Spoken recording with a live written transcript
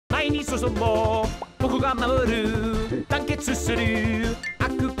に注もう僕が守る団結する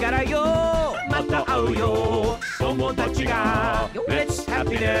悪からよまた会うよ友達が Let's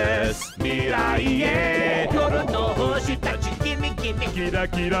happiness 未来へ夜の星たちキミキミキラ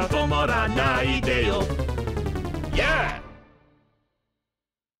キラ止まらないでよ Yeah!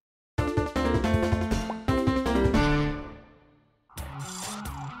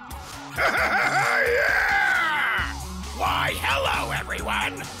 Why, hello,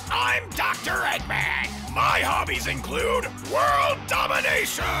 everyone! I'm Dr. Eggman! My hobbies include world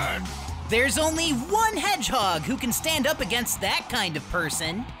domination! There's only one hedgehog who can stand up against that kind of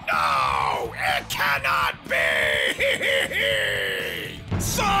person. No! It cannot be!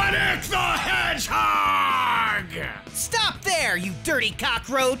 Sonic the Hedgehog! Stop there, you dirty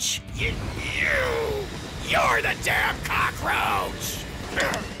cockroach! You're the damn cockroach!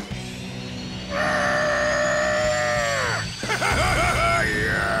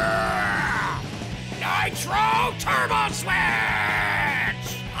 Nitro Turbo Switch!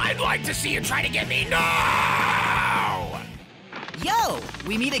 I'd like to see you try to get me now! Yo,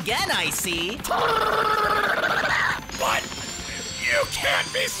 we meet again, I see. But you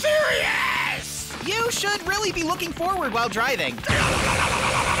can't be serious! You should really be looking forward while driving.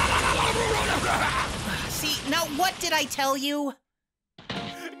 See, now what did I tell you?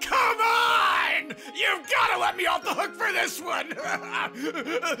 Come on! You've got to let me off the hook for this one!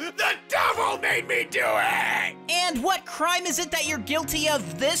 The devil made me do it! And what crime is it that you're guilty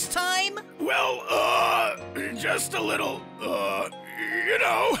of this time? Well, just a little, you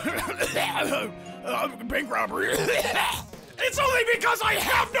know, bank robbery. It's only because I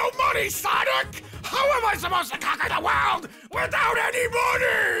have no money, Sonic! How am I supposed to conquer the world without any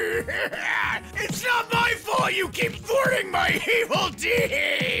money? It's not my fault you keep thwarting my evil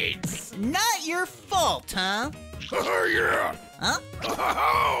deeds! Not your fault, huh? Yeah. Huh?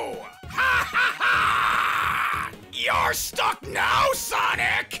 Oh! Ha ha ha! You're stuck now,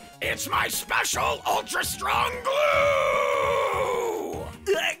 Sonic! It's my special ultra-strong glue!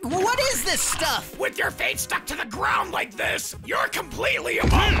 What is this stuff? With your feet stuck to the ground like this, you're completely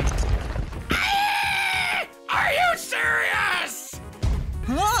immobilized. Are you serious?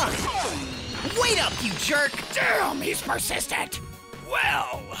 Huh? Wait up, you jerk! Damn, he's persistent.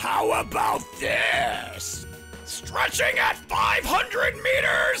 Well, how about this? Stretching at 500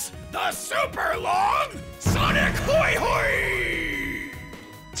 meters, the super long Sonic Hoi Hoi!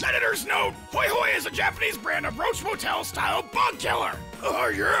 Editor's note, Hoi Hoi is a Japanese brand of Roach Motel-style bug killer. Oh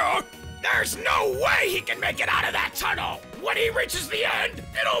yeah? There's no way he can make it out of that tunnel! When he reaches the end,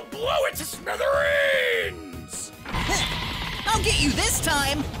 it'll blow it to smithereens! I'll get you this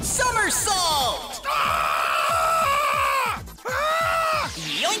time! Somersault! Ah! Ah!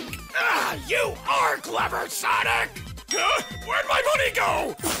 Yoink! Ah, you are clever, Sonic! Where'd my money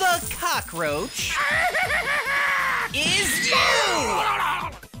go? The cockroach is you!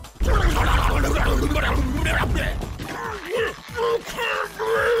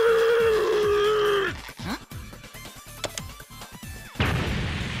 Huh?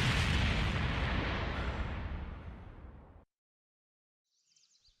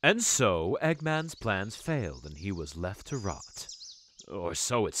 And so, Eggman's plans failed and he was left to rot. Or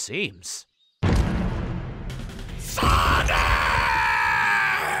so it seems. Sonic!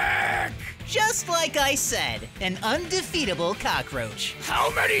 Just like I said, an undefeatable cockroach.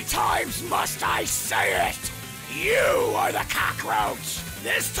 How many times must I say it? You are the cockroach!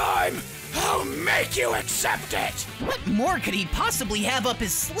 This time, I'll make you accept it! What more could he possibly have up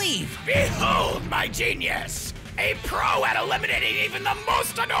his sleeve? Behold my genius! A pro at eliminating even the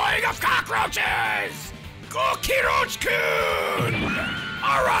most annoying of cockroaches! Gokkiroach-kun!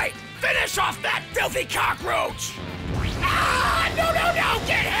 Alright, finish off that filthy cockroach! Ah, no,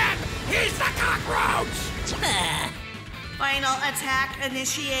 get him! He's the cockroach! Final attack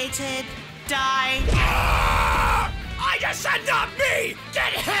initiated. Die. Ah, I just said not me!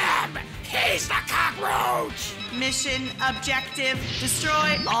 Get him! He's the cockroach! Mission objective,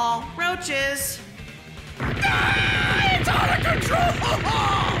 destroy all roaches. Ah, it's out of control!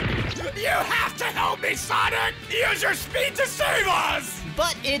 You have to help me, Sonic! Use your speed to save us!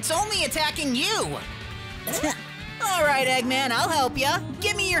 But it's only attacking you. All right, Eggman, I'll help ya.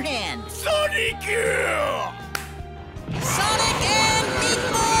 Give me your hand. Sonic! Sonic and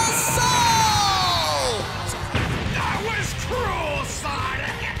Meatball Salt! That was cruel,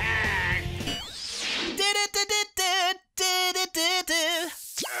 Sonic!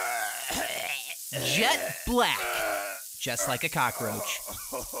 Jet black, just like a cockroach.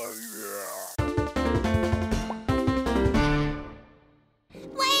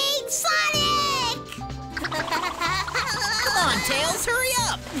 Wait, Sonic! Come on, Tails, hurry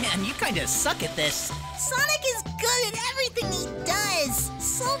up! Man, you kinda suck at this. Sonic is good at everything he does.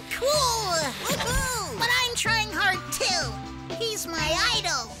 So cool. Woohoo! But I'm trying hard too. He's my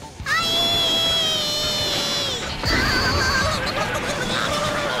idol.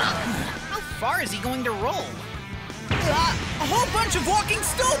 How far is he going to roll? A whole bunch of walking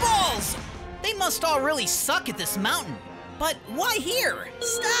snowballs! They must all really suck at this mountain. But why here?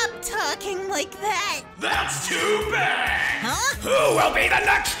 Stop talking like that. That's too bad! Huh? Who will be the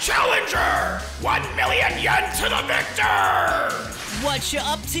next challenger? 1 million yen to the victor! What you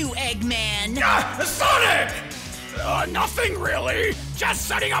up to, Eggman? Sonic! Nothing really. Just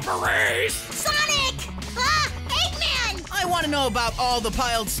setting up a race. Sonic! Eggman! I want to know about all the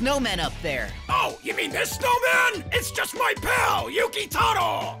piled snowmen up there. Oh, you mean this snowman? It's just my pal, Yuki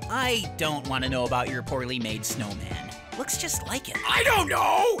Taro. I don't want to know about your poorly made snowman. Looks just like it. I don't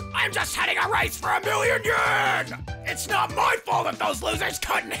know. I'm just heading a race for 1 million yen. It's not my fault that those losers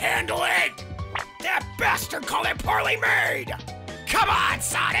couldn't handle it. That bastard called it poorly made. Come on,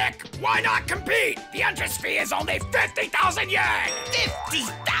 Sonic! Why not compete? The entrance fee is only 50,000 yen!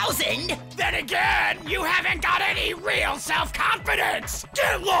 50,000? Then again, you haven't got any real self-confidence!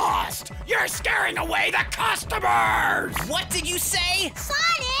 Get lost! You're scaring away the customers! What did you say?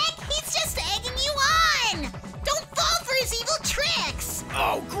 Sonic! He's just egging you on! Don't fall for his evil tricks!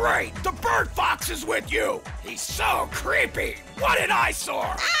 Oh, great! The bird fox is with you! He's so creepy! What an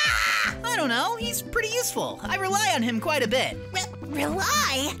eyesore! I don't know. He's pretty useful. I rely on him quite a bit.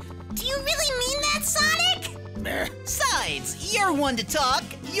 Rely? Do you really mean that, Sonic? Besides, you're one to talk.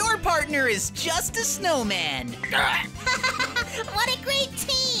 Your partner is just a snowman. What a great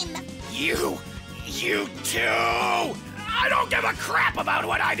team! You too! I don't give a crap about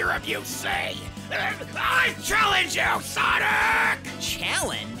what either of you say! I challenge you, Sonic!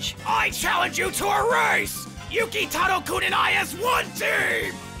 Challenge? I challenge you to a race! Yuki Taro-kun and I as one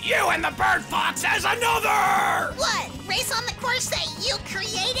team! You and the bird fox as another! What? Race on the course that you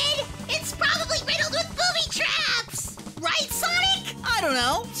created? It's probably riddled with booby traps! Right, Sonic? I don't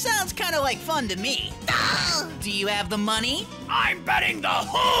know. Sounds kind of like fun to me. Ugh. Do you have the money? I'm betting the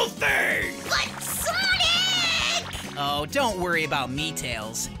whole thing! But Sonic! Oh, don't worry about me,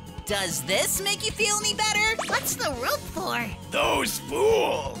 Tails. Does this make you feel any better? What's the rope for? Those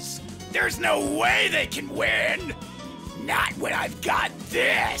fools! There's no way they can win! Not when I've got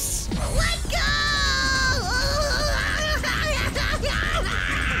this! Let go!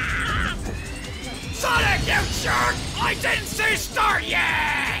 Sonic, you jerk! I didn't say start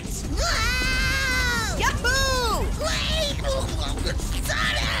yet! Yahoo! Wait!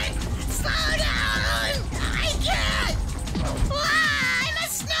 Sonic! Slow down! I can't! I'm a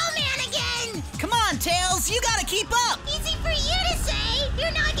snowman again! Come on, Tails, you gotta keep up! Easy for you to say!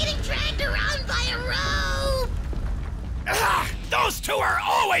 You're not getting dragged around by a rope! Those two are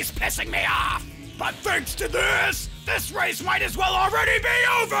always pissing me off! But thanks to this race might as well already be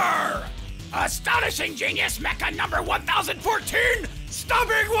over! Astonishing Genius Mecha number 1014,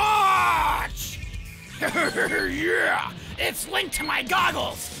 Stubbing Watch! Yeah, it's linked to my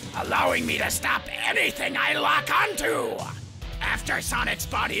goggles, allowing me to stop anything I lock onto. After Sonic's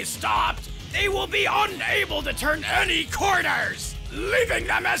body is stopped, they will be unable to turn any corners, leaving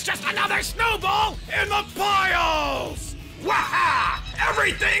them as just another snowball in the piles! Waha!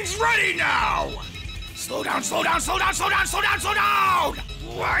 Everything's ready now! Slow down, slow down, slow down, slow down, slow down, slow down!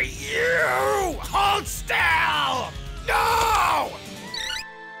 Why, you! Hold still! No!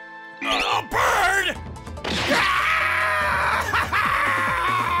 A bird!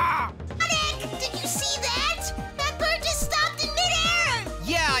 Sonic! Did you see that? That bird just stopped in midair!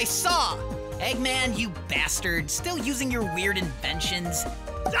 Yeah, I saw. Eggman, you bastard. Still using your weird inventions.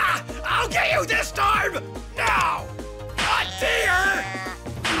 I'll get you this time! Now! A deer!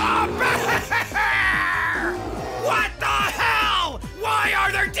 A bear! What the hell? Why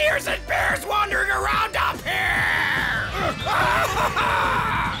are there deers and bears wandering around up here?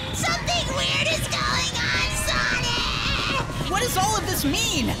 Something weird is going on, Sonic! What does all of this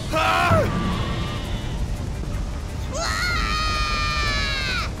mean? Ah!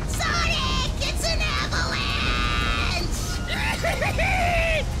 Sonic, it's an avalanche!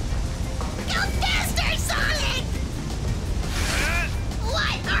 Go faster, Sonic!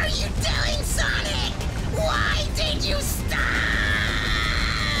 What are you doing, Sonic? Why did you stop?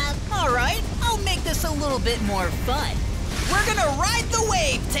 All right, I'll make this a little bit more fun. We're gonna ride the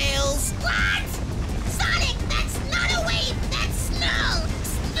wave, Tails. What? Sonic, that's not a wave, that's snow!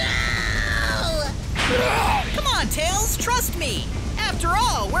 Snow! Come on, Tails, trust me. After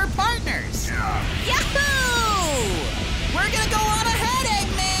all, we're partners. Yahoo! We're gonna go on ahead,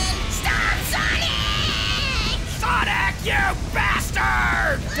 Eggman. Stop, Sonic! Sonic, you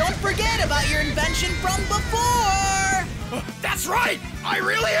bastard! Don't forget about your invention from before! That's right! I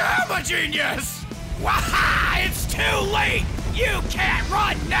really am a genius! Waha! It's too late! You can't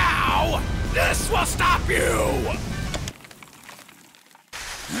run now! This will stop you!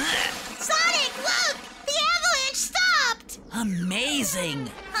 Sonic, look! The avalanche stopped! Amazing!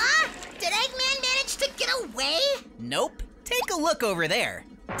 Huh? Did Eggman manage to get away? Nope. Take a look over there.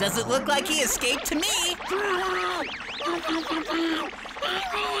 Does it look like he escaped to me?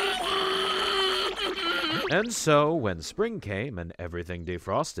 And so, when spring came and everything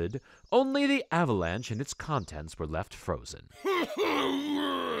defrosted, only the avalanche and its contents were left frozen.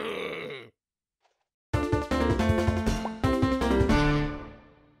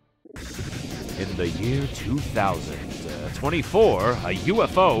 In the year 2024, a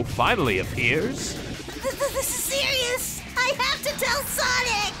UFO finally appears. This is serious! I have to tell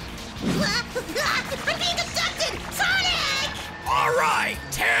Sonic! I'm being abducted! Sonic! All right,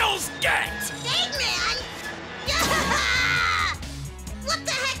 Tails, get! Eggman! What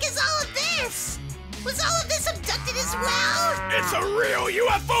the heck is all of this? Was all of this abducted as well? It's a real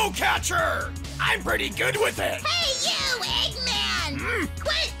UFO catcher! I'm pretty good with it! Hey, you, Eggman!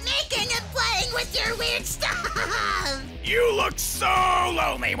 Quit making and playing with your weird stuff! You look so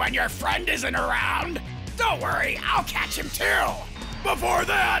lonely when your friend isn't around! Don't worry, I'll catch him too! Before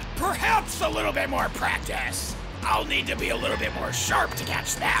that, perhaps a little bit more practice. I'll need to be a little bit more sharp to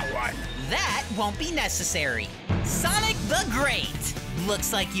catch that one. That won't be necessary. Sonic the Great!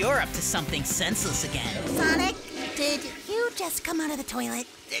 Looks like you're up to something senseless again. Sonic, did you just come out of the toilet?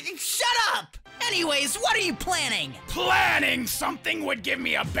 Shut up! Anyways, what are you planning? Planning something would give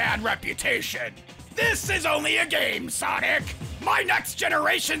me a bad reputation. This is only a game, Sonic. My next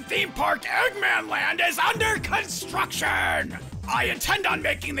generation theme park, Eggman Land, is under construction. I intend on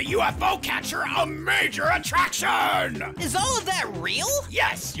making the UFO catcher a major attraction. Is all of that real?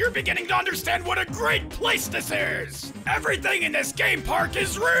 Yes, you're beginning to understand what a great place this is. Everything in this game park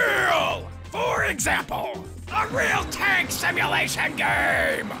is real. For example, a real tank simulation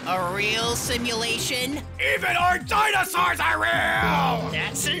game. A real simulation? Even our dinosaurs are real.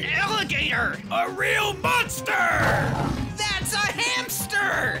 That's an alligator. A real monster. That's a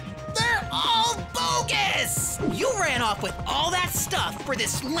hamster. They're all bogus. You ran off with all that stuff for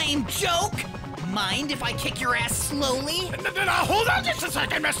this lame joke? Mind if I kick your ass slowly? Hold on just a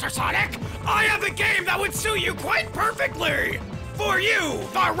second, Mr. Sonic. I have a game that would suit you quite perfectly. For you,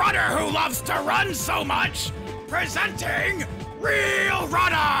 the runner who loves to run so much, presenting Real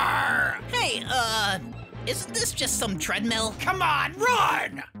Runner! Hey, isn't this just some treadmill? Come on,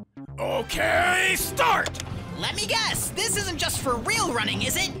 run! Okay, start! Let me guess, this isn't just for real running,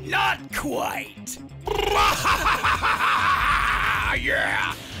 is it? Not quite.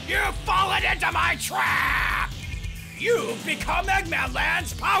 Yeah, you've fallen into my trap! You've become Eggman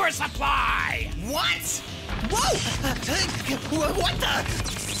Land's power supply! What? Whoa! What the?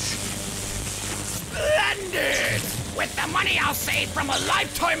 Splendid! With the money I'll save from a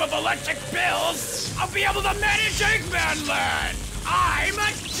lifetime of electric bills, I'll be able to manage Eggman Land! I'm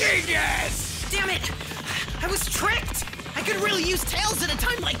a genius! Damn it! I was tricked! I could really use Tails at a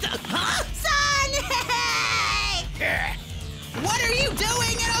time like that. Huh? Sonic! Yeah. What are you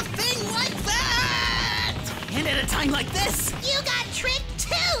doing in a thing like that? And at a time like this? You got tricked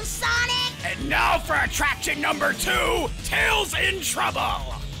too, Sonic! And now for attraction number 2, Tails in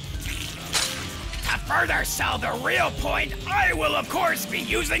Trouble! To further sell the real point, I will of course be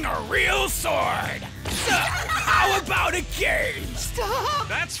using a real sword! So, how about a game? Stop!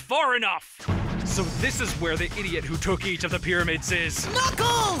 That's far enough! So this is where the idiot who took each of the pyramids is.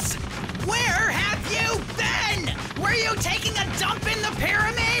 Knuckles! Where have you been? Were you taking a dump in the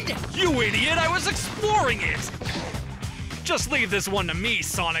pyramid? You idiot, I was exploring it! Just leave this one to me,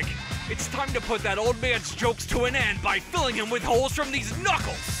 Sonic. It's time to put that old man's jokes to an end by filling him with holes from these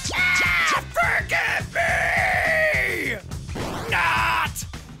knuckles! Forgive me! Not!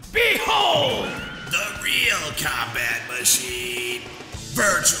 Behold! The real combat machine,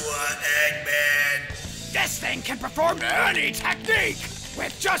 Virtua Eggman. This thing can perform any technique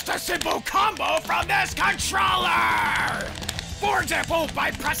with just a simple combo from this controller! For example,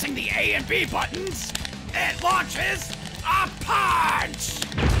 by pressing the A and B buttons, it launches a punch!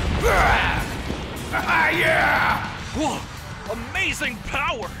 Yeah! Whoa, amazing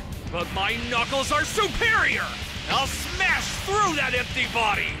power! But my knuckles are superior! I'll smash through that empty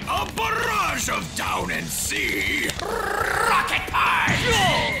body! A barrage of down and see! Rocket punch!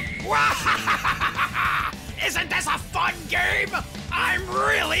 Isn't this a fun game? I'm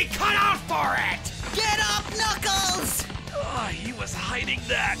really cut out for it! Get up, Knuckles! He was hiding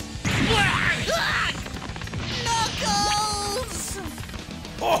that. Knuckles!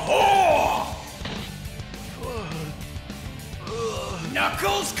 Oh-ho!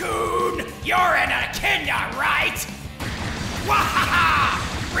 Knuckles-kun, you're an echidna, right? Wahaha!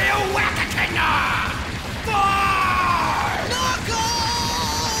 Real whack-echidna! Knuckles!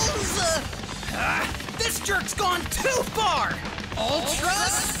 This jerk's gone too far! Ultra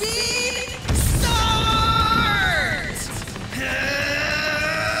Speed Start!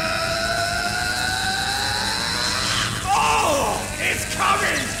 Oh! It's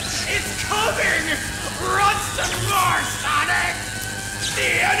coming! It's coming! Run some more, Sonic!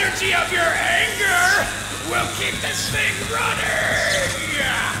 The energy of your anger will keep this thing running!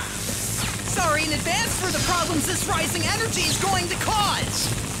 Sorry in advance for the problems this rising energy is going to cause!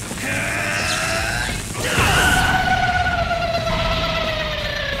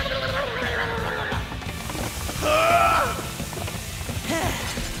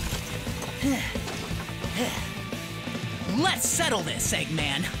 Let's settle this,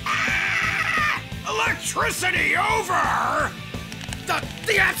 Eggman. Electricity over!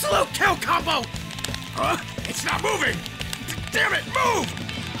 The absolute kill combo! It's not moving! Damn it, move!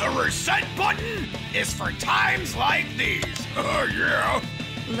 The reset button is for times like these. Oh, yeah.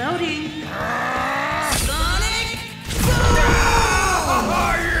 Loading. Sonic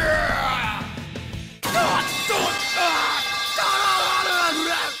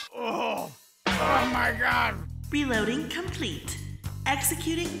Oh, yeah! Oh, my God. Reloading complete.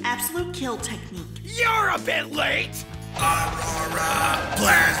 Executing absolute kill technique. You're a bit late. Aurora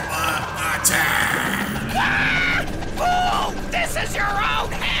Plasma Attack! Fool! This is your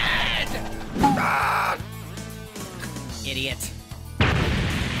own head! Idiot.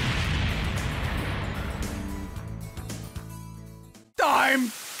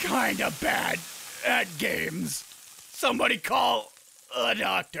 I'm kinda bad at games. Somebody call a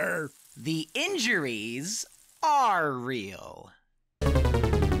doctor. The injuries are real.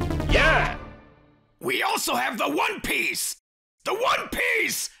 Yeah! We also have the One Piece! The One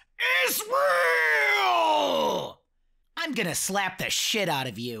Piece is real! I'm gonna slap the shit out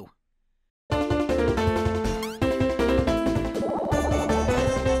of you.